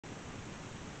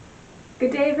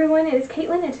Good day everyone, it is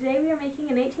Caitlin and today we are making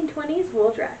an 1820s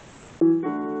wool dress.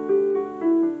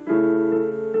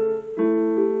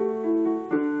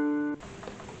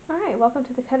 Alright, welcome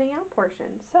to the cutting out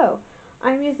portion. So,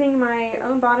 I'm using my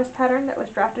own bodice pattern that was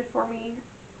drafted for me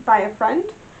by a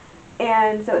friend.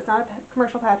 And so it's not a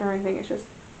commercial pattern or anything, it's just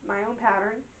my own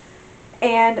pattern.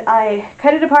 And I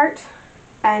cut it apart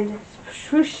and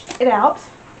swooshed it out,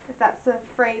 if that's a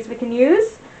phrase we can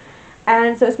use.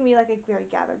 And so it's going to be like a very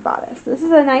gathered bodice. This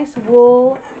is a nice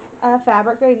wool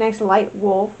fabric, very nice light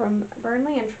wool from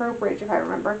Burnley and Trowbridge, if I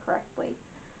remember correctly.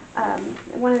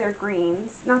 One of their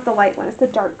greens, not the light one, it's the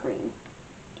dark green.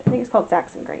 I think it's called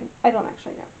Saxon green. I don't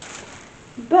actually know.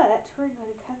 But we're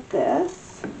going to cut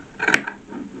this.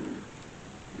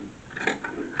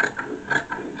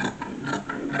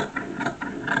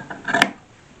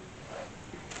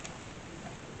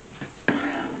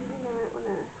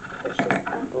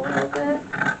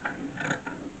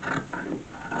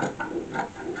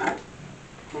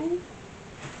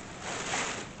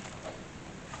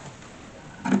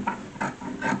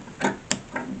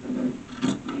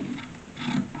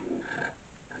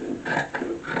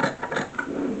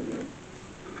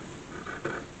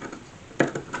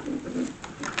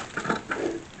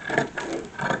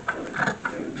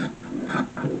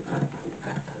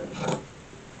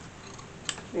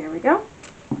 There we go.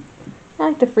 I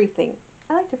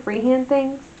like to freehand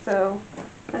things, so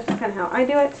that's just kind of how I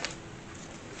do it.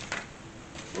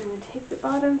 I'm going to take the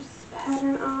bottom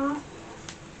pattern off,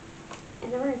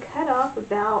 and then we're going to cut off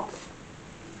about,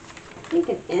 I think,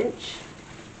 an inch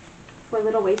for a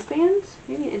little waistband.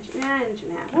 Maybe an inch, an inch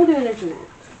and a half. We'll do an inch and a half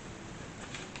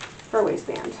for a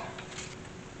waistband.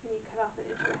 And you cut off an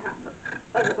inch and a half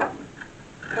of the bottom.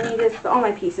 I need this for all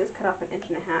my pieces, cut off an inch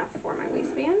and a half for my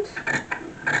waistband.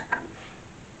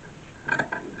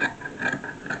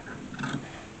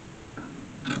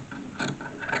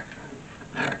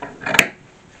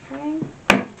 Okay,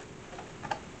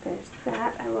 there's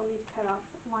that. I will need to cut off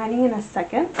lining in a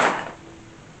second. I'm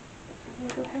going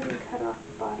to go ahead and cut off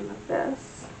the bottom of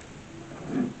this.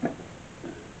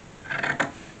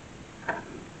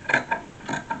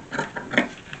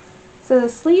 So the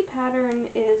sleeve pattern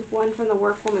is one from the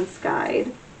Workwoman's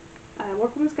Guide.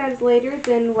 Workwoman's Guide is later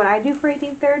than what I do for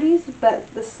 1830s,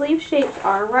 but the sleeve shapes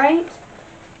are right.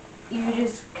 You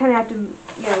just kind of have to,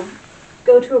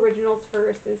 go to originals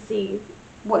first and see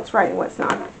what's right and what's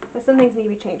not. But some things need to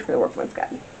be changed for the Workwoman's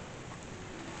Guide.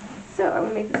 So I'm going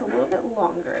to make this a little bit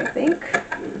longer, I think.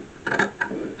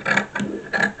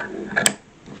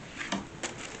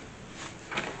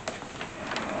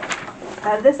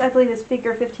 This, I believe, is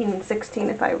figure 15 and 16,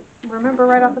 if I remember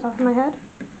right off the top of my head.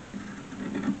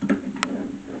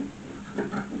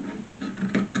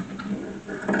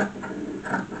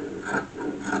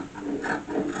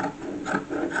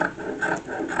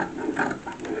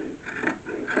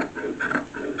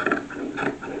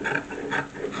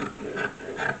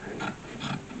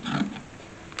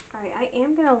 Alright, I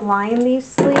am going to line these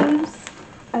sleeves.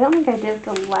 I don't think I did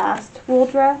the last wool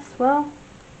dress. Well,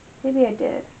 maybe I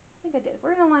did. I think I did.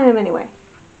 We're going to line them anyway.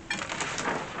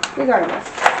 Regardless.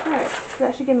 Alright, so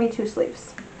that should give me 2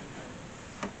 sleeves.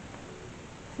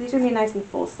 So these are going to be nice and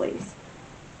full sleeves.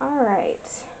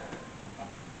 Alright.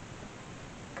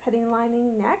 Cutting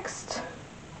lining next.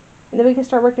 And then we can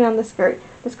start working on the skirt.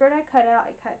 The skirt I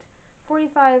cut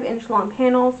 45-inch long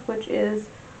panels, which is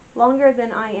longer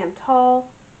than I am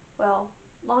tall. Well,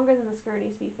 longer than the skirt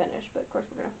needs to be finished, but of course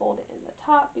we're going to fold it in the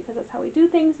top because that's how we do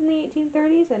things in the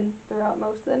 1830s and throughout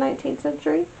most of the 19th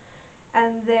century.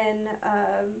 And then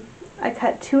I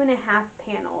cut 2.5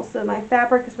 panels. So my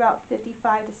fabric is about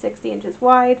 55 to 60 inches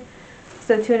wide,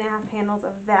 so 2.5 panels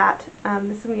of that.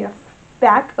 This is going to be a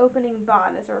back opening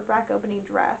bodice or a back opening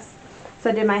dress. So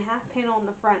I did my half panel in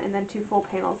the front and then 2 full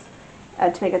panels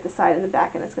to make it the side and the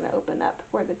back, and it's going to open up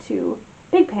where the 2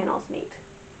 big panels meet.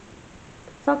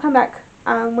 So I'll come back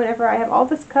whenever I have all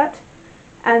this cut,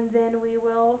 and then we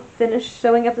will finish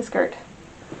sewing up the skirt.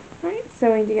 Alright,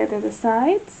 sewing together the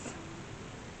sides.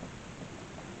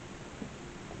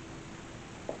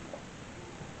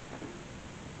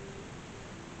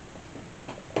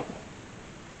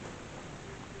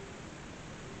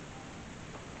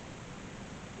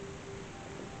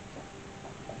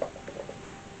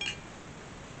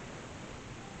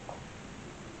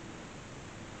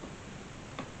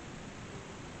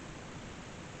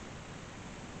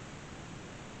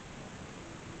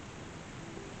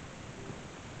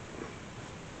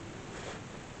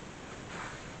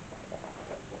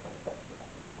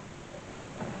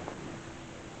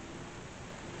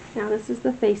 Now this is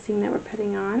the facing that we're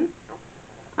putting on.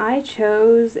 I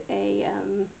chose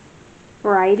a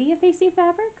variety of facing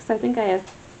fabrics. I think I have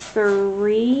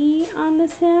 3 on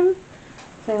this hem.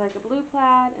 So I have like a blue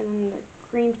plaid and a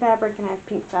green fabric, and I have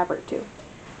pink fabric too.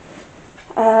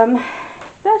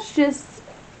 That's just,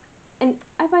 and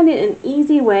I find it an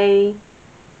easy way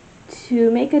to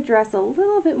make a dress a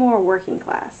little bit more working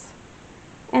class.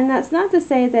 And that's not to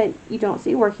say that you don't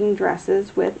see working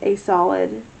dresses with a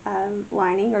solid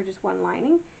lining or just one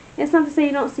lining. It's not to say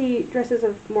you don't see dresses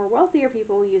of more wealthier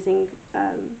people using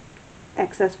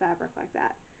excess fabric like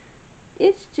that.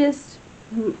 It's just,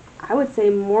 I would say,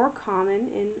 more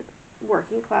common in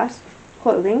working class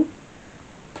clothing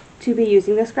to be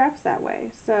using the scraps that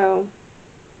way. So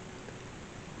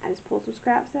I just pulled some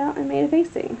scraps out and made a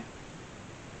facing.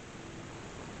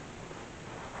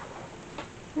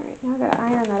 Alright, now I've got to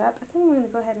iron that up. I think I'm going to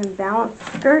go ahead and balance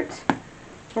the skirt.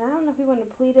 And I don't know if we want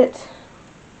to pleat it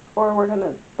or we're going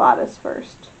to bodice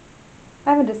first.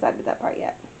 I haven't decided that part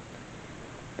yet.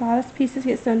 Bodice pieces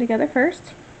get sewn together first.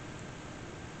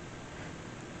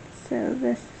 So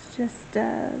this is just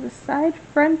the side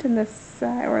front and the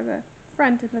side, or the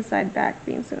front and the side back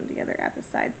being sewn together at the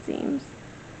side seams.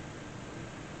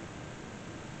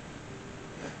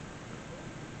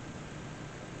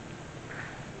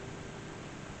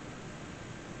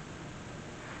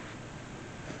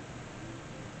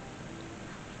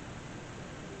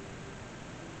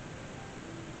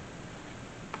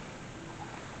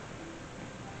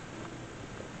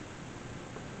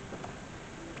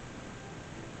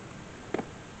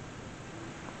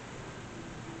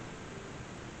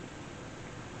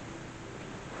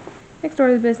 Next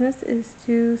order of business is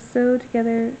to sew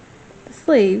together the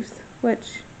sleeves,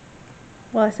 which,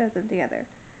 while I sew them together,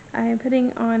 I am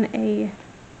putting on a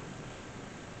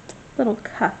little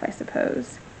cuff, I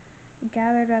suppose.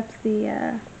 Gathered up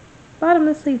the bottom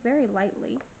of the sleeve very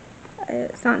lightly.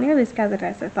 It's not nearly as gathered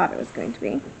as I thought it was going to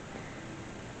be.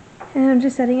 And I'm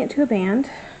just setting it to a band.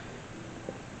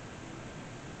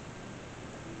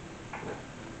 I'm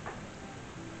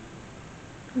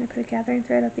going to put a gathering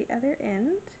thread at the other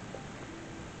end.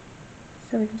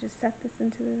 So we can just set this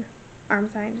into the arm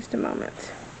side in just a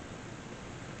moment.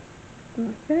 I'm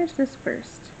going to finish this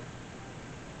first.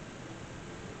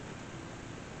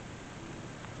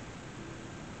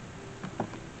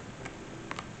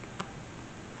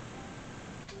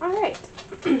 Alright,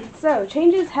 so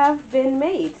changes have been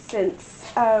made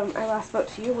since I last spoke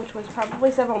to you, which was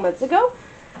probably several months ago,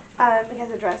 because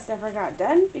the dress never got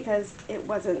done because it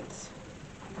was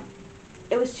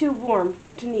too warm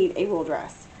to need a wool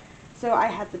dress. So I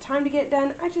had the time to get it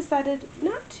done. I decided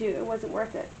not to. It wasn't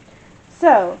worth it.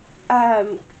 So,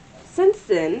 since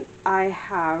then, I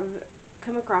have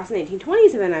come across an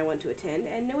 1820s event I want to attend,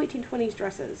 and no 1820s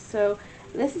dresses. So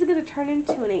this is going to turn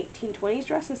into an 1820s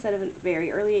dress instead of a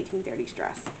very early 1830s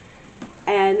dress.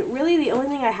 And really the only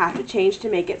thing I have to change to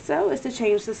make it so is to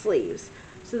change the sleeves.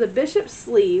 So the bishop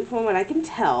sleeve, from what I can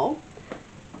tell,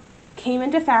 came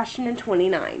into fashion in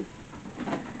 29.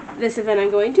 This event I'm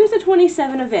going to is a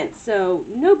 27 event, so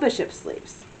no bishop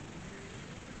sleeves.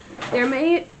 There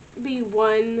may be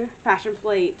one fashion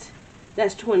plate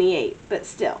that's 28, but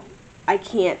still, I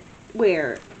can't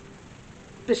wear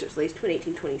bishop sleeves to an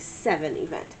 1827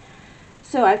 event.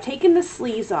 So I've taken the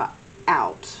sleeves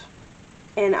out,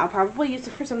 and I'll probably use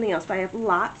it for something else, but I have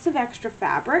lots of extra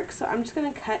fabric, so I'm just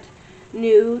going to cut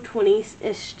new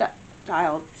 20-ish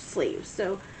style sleeves.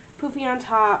 So poofy on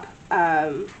top,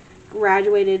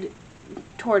 graduated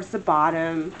towards the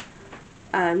bottom,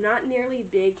 not nearly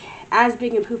as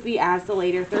big and poofy as the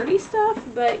later 30s stuff,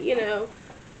 but you know,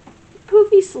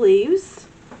 poofy sleeves.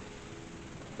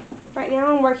 Right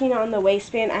now I'm working on the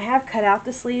waistband. I have cut out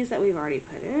the sleeves that we've already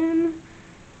put in,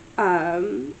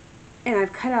 and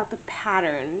I've cut out the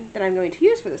pattern that I'm going to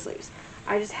use for the sleeves.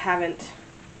 I just haven't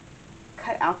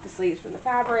cut out the sleeves from the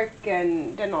fabric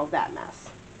and done all that mess.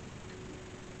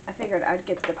 I figured I'd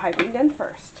get the piping done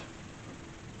first.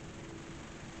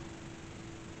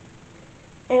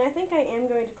 And I think I am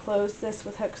going to close this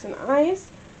with hooks and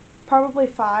eyes. Probably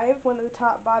 5, one at the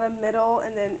top, bottom, middle,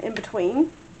 and then in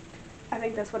between. I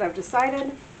think that's what I've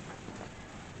decided.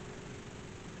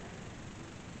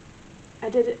 I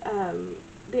did,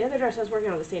 the other dress I was working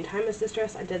on at the same time as this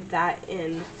dress, I did that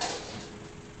in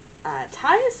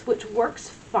ties, which works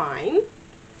fine.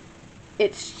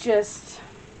 It's just,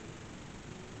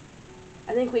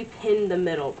 I think we pinned the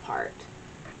middle part,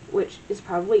 which is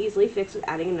probably easily fixed with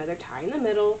adding another tie in the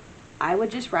middle. I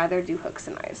would just rather do hooks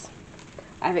and eyes.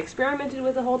 I've experimented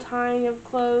with the whole tying of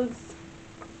clothes.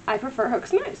 I prefer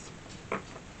hooks and eyes.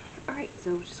 Alright,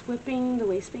 so just whipping the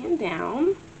waistband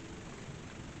down.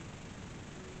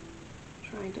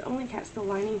 Trying to only catch the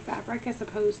lining fabric as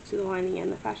opposed to the lining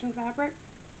and the fashion fabric.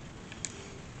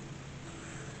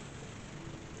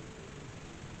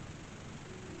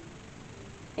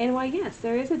 And why, yes,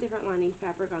 there is a different lining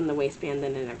fabric on the waistband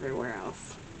than in everywhere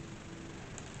else.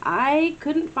 I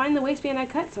couldn't find the waistband I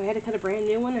cut, so I had to cut a brand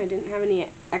new one. I didn't have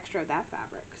any extra of that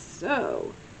fabric.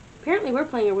 So, apparently we're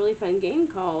playing a really fun game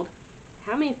called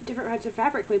How Many Different Types of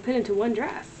Fabric Can We Put Into One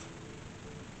Dress?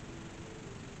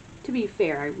 To be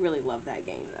fair, I really love that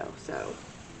game though, so.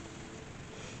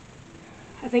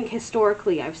 I think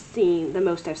historically the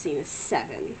most I've seen is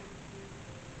 7.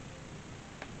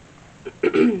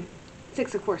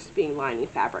 6, of course, being lining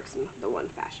fabrics and the one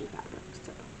fashion fabric,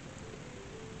 so.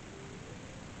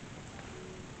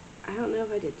 I don't know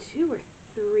if I did 2 or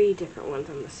 3 different ones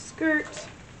on the skirt.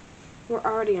 We're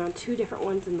already on 2 different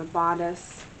ones in the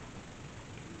bodice.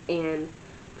 And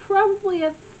probably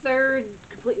a 3rd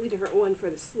completely different one for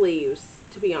the sleeves,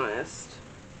 to be honest.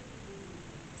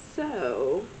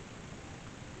 So,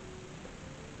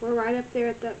 we're right up there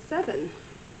at that 7.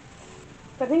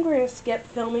 I think we're going to skip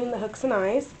filming the hooks and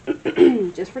eyes,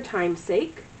 just for time's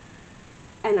sake.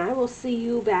 And I will see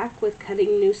you back with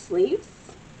cutting new sleeves.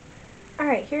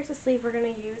 Alright, here's the sleeve we're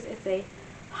going to use. It's a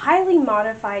highly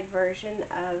modified version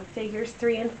of figures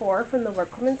 3 and 4 from the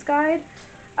Workwoman's Guide.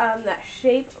 That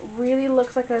shape really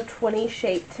looks like a 20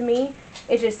 shape to me.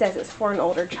 It just says it's for an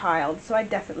older child, so I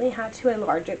definitely had to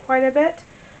enlarge it quite a bit.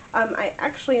 I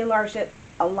actually enlarged it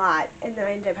a lot, and then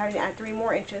I ended up having to add 3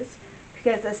 more inches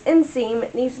because this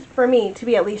inseam needs for me to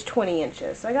be at least 20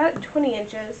 inches. So I got it 20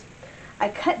 inches. I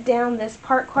cut down this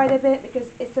part quite a bit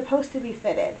because it's supposed to be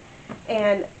fitted,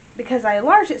 and because I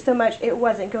enlarged it so much, it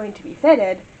wasn't going to be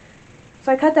fitted.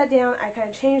 So I cut that down. I kind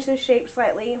of changed the shape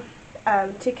slightly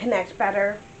to connect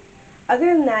better. Other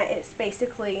than that, it's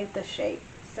basically the shape.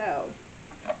 So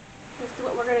this is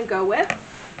what we're going to go with.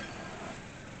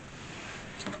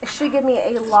 It should give me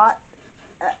a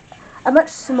much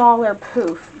smaller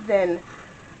poof than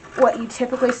what you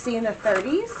typically see in the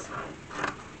 30s.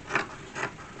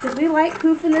 Because we like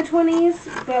poof in the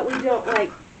 20s, but we don't like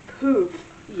poof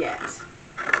yet.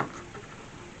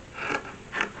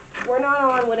 We're not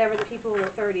on whatever the people in the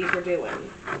 30s are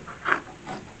doing.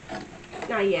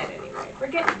 Not yet, anyway. We're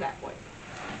getting to that point.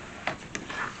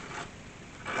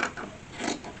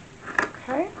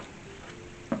 Okay.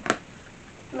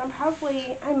 And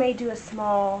I may do a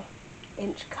small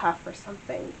inch cuff or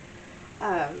something.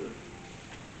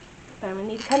 But I'm going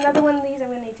to need to cut another one of these. I'm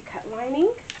going to need to cut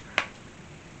lining.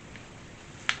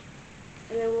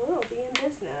 And then we'll be in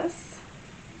business.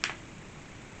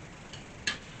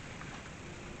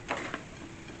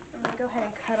 I'm going to go ahead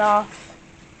and cut off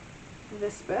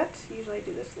this bit. Usually I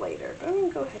do this later, but I'm going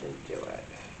to go ahead and do it.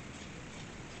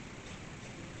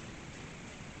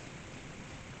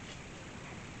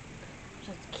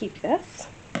 Just keep this.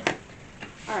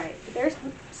 Alright, there's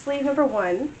sleeve number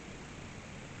 1.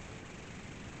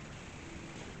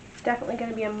 It's definitely going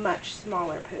to be a much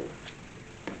smaller poof.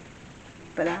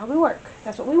 But that'll work.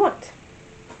 That's what we want.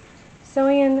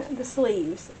 Sewing in the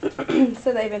sleeves.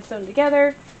 So they've been sewn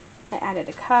together. I added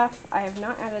a cuff. I have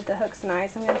not added the hooks and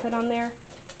eyes I'm going to put on there.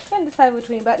 I can decide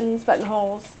between buttons,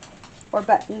 buttonholes, or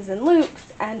buttons and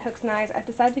loops, and hooks and eyes. I've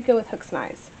decided to go with hooks and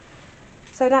eyes.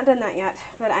 So I've not done that yet,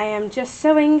 but I am just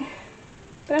sewing.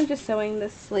 I'm just sewing the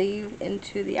sleeve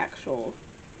into the actual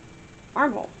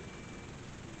armhole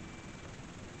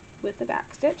with the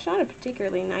back stitch. Not a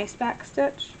particularly nice back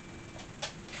stitch,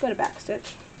 but a back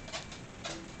stitch.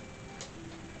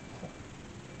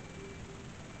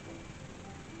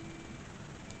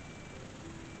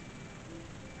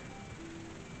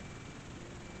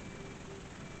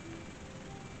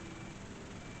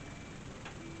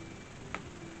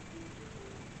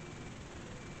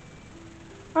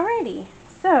 Alrighty,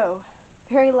 so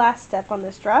very last step on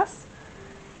this dress,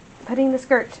 putting the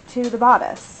skirt to the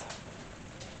bodice.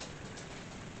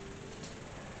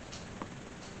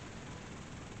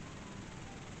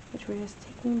 Which we're just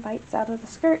taking bites out of the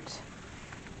skirt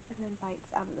and then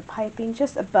bites out of the piping,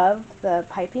 just above the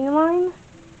piping line,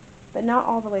 but not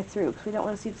all the way through because we don't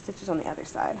want to see the stitches on the other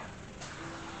side.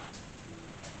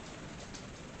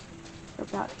 We're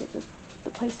about to get the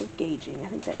place of gauging. I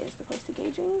think that is the place of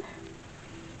gauging.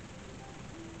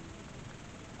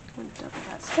 I'm going to double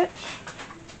that stitch.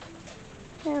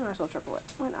 And might as well triple it.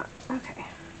 Why not? Okay.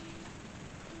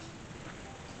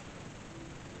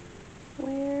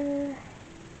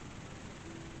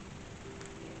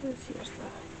 Here's the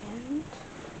end.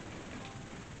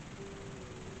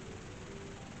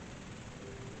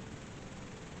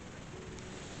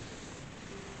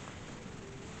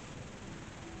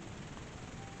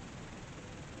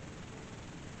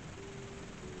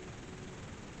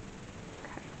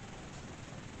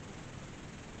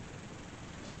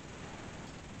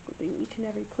 Each and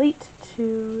every pleat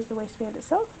to the waistband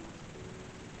itself.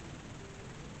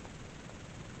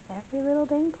 every little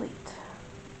dang pleat.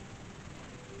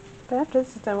 But after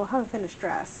this is done, we'll have a finished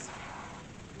dress.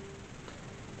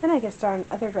 Then I get started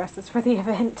on other dresses for the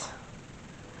event.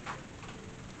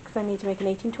 Because I need to make an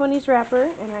 1820s wrapper,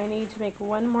 and I need to make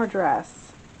one more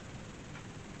dress.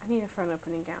 I need a front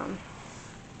opening gown.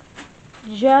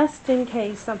 Just in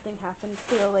case something happens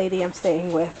to the lady I'm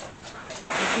staying with.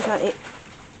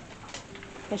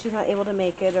 And she's not able to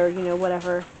make it, or, you know,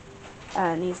 whatever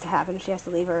needs to happen. She has to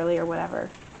leave early or whatever.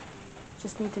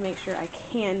 Just need to make sure I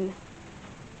can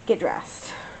get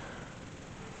dressed.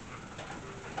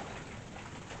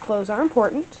 Clothes are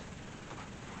important.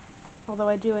 Although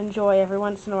I do enjoy every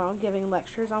once in a while giving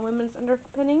lectures on women's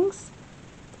underpinnings.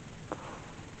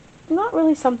 Not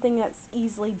really something that's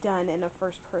easily done in a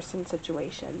first-person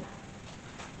situation.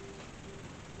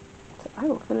 So I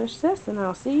will finish this and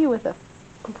I'll see you with a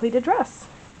completed dress.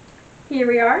 Here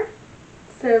we are.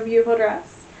 So beautiful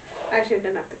dress. I actually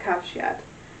haven't done up the cuffs yet.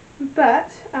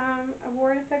 But I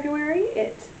wore it in February.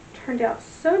 It turned out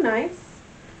so nice.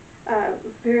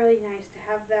 Really nice to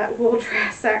have that wool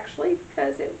dress actually,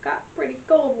 because it got pretty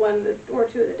cold one or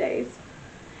two of the days.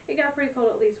 It got pretty cold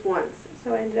at least once,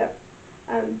 so I ended up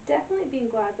definitely being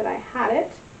glad that I had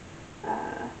it.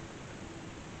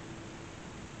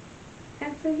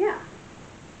 And so yeah,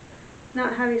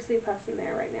 not having sleeve puffs in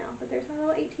there right now, but there's my little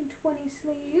 1820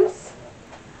 sleeves.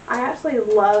 I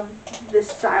absolutely love this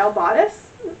style bodice.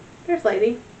 There's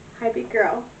lady. Hi, big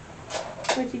girl.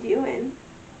 What you doing?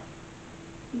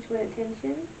 You just want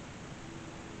attention?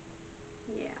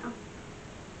 Yeah.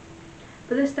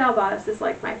 But this style bodice is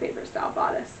like my favorite style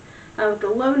bodice. With the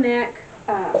low neck,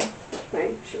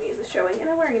 my chemise is showing, and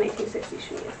I'm wearing an 1860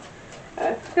 chemise.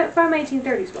 It's from my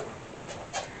 1830s one.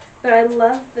 But I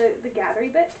love the gathery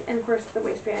bit, and of course the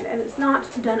waistband, and it's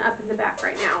not done up in the back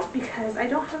right now because I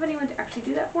don't have anyone to actually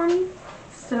do that for me.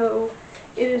 So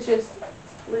it is just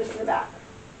loose in the back.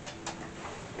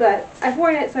 But I've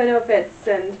worn it so I know it fits,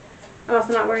 and I'm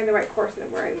also not wearing the right corset.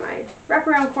 I'm wearing my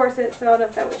wraparound corset, so I don't know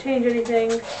if that would change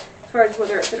anything as far as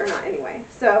whether it fit or not anyway.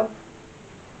 So,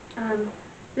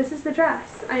 this is the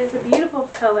dress. It's a beautiful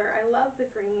color. I love the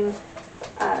green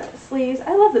sleeves.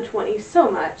 I love the 20s so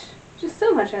much. Just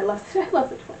so much I love the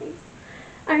 20s.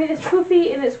 I mean, it's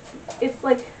poofy, and it's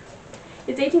like,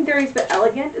 it's 1830s but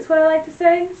elegant is what I like to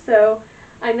say. So,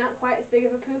 I'm not quite as big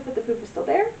of a poof, but the poof is still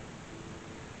there.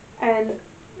 And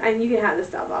you can have this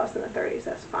style bodice in the 30s,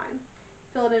 that's fine.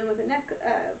 Fill it in with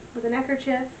a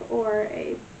neckerchief, or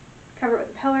cover it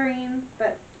with a pelerine,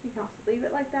 but you can also leave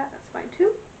it like that, that's fine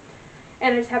too.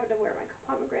 And I just happened to wear my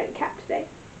pomegranate cap today.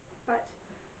 But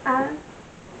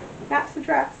that's the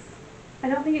dress. I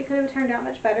don't think it could have turned out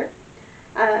much better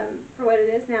for what it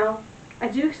is. Now, I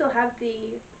do still have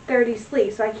the 30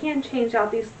 sleeves, so I can change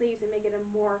out these sleeves and make it a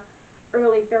more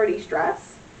early 30s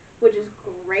dress, which is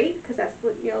great because that's,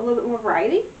 you know, a little bit more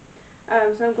variety.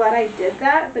 So I'm glad I did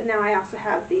that, but now I also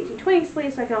have the 1820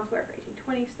 sleeves, so I can also wear it for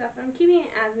 1820 stuff. But I'm keeping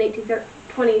it as an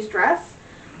 1820s dress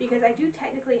because I do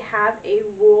technically have a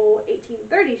wool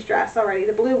 1830s dress already,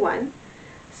 the blue one.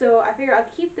 So I figure I'll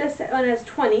keep this one as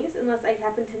 20s unless I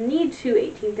happen to need two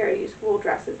 1830s wool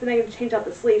dresses. Then I can change out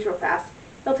the sleeves real fast.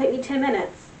 It'll take me 10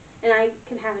 minutes, and I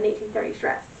can have an 1830s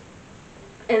dress.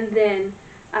 And then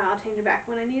I'll change it back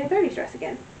when I need a 30s dress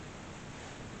again.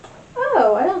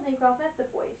 Oh, I don't think I've met the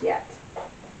boys yet.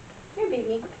 Here,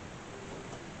 baby.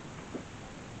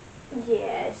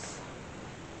 Yes.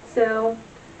 So,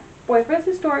 boyfriend's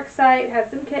historic site had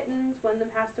some kittens. One of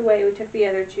them passed away. We took the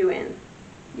other two in.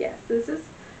 Yes, this is.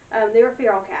 They were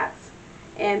feral cats,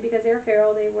 and because they were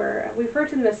feral, we referred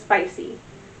to them as spicy,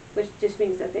 which just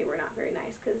means that they were not very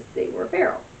nice because they were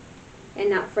feral and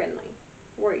not friendly.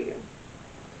 Were you?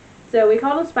 So we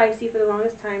called them Spicy for the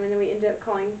longest time, and then we ended up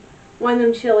calling one of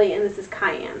them Chili, and this is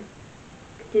Cayenne.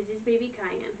 This is baby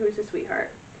Cayenne, who's a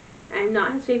sweetheart. I'm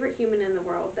not his favorite human in the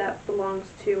world. That belongs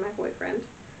to my boyfriend.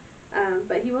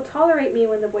 But he will tolerate me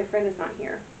when the boyfriend is not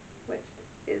here, which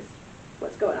is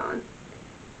what's going on.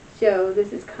 So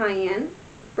this is Cayenne.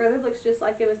 Brother looks just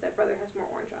like him, except brother has more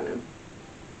orange on him.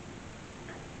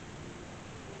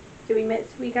 So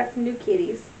we got some new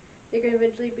kitties. They're going to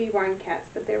eventually be barn cats,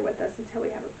 but they're with us until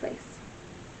we have a place.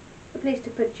 A place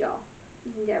to put y'all.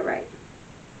 Isn't that right?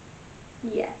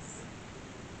 Yes.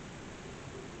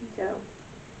 So,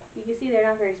 you can see they're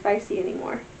not very spicy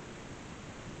anymore.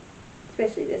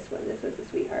 Especially this one. This was a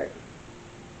sweetheart.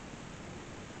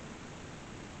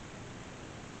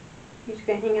 You're just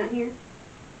going to hang out here?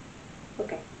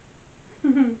 Okay.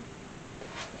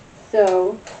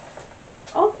 So,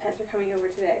 all the pets are coming over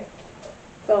today.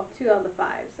 Well, 2 out of the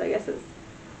 5, so I guess it's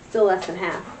still less than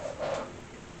half.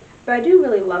 But I do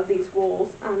really love these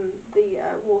wools,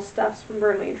 the wool stuffs from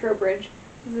Burnley and Trowbridge.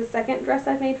 This is the second dress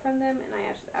I've made from them, and I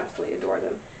absolutely adore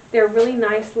them. They're really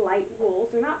nice, light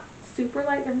wools. They're not super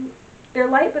light. They're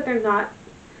light, but they're not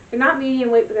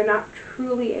medium weight, but they're not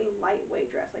truly a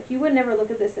lightweight dress. Like, you would never look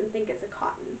at this and think it's a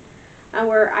cotton.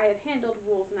 Where I have handled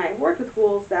wools and I have worked with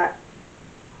wools that,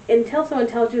 until someone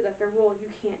tells you that they're wool, you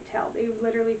can't tell. They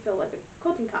literally feel like a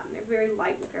quilting cotton. They're very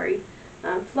light and very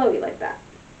flowy like that.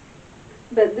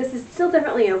 But this is still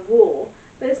definitely a wool,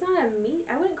 but it's not I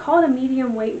wouldn't call it a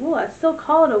medium weight wool. I'd still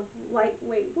call it a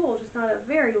lightweight wool, just not a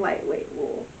very lightweight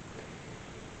wool.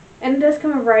 And it does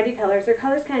come in a variety of colors. Their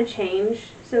colors kind of change,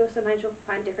 so sometimes you'll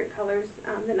find different colors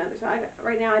than others. So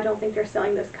right now I don't think they're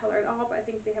selling this color at all, but I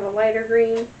think they have a lighter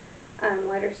green,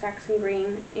 lighter saxon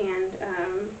green, and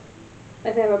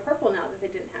they have a purple now that they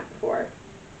didn't have before.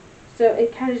 So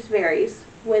it kind of just varies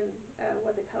when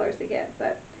what the colors they get,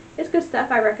 but it's good stuff.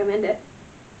 I recommend it.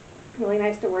 Really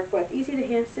nice to work with, easy to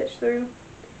hand stitch through,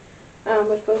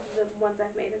 which both of the ones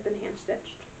I've made have been hand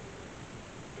stitched.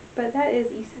 But that is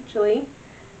essentially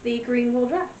the green wool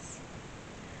dress.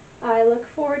 I look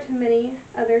forward to many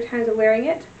other times of wearing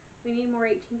it. We need more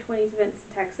 1820s events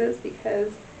in Texas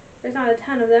because there's not a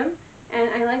ton of them, and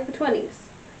I like the 20s.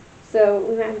 So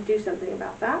we might have to do something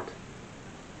about that.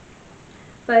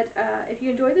 But if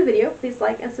you enjoyed the video, please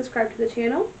like and subscribe to the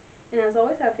channel. And as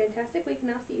always, have a fantastic week, and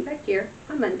I'll see you back here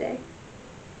on Monday.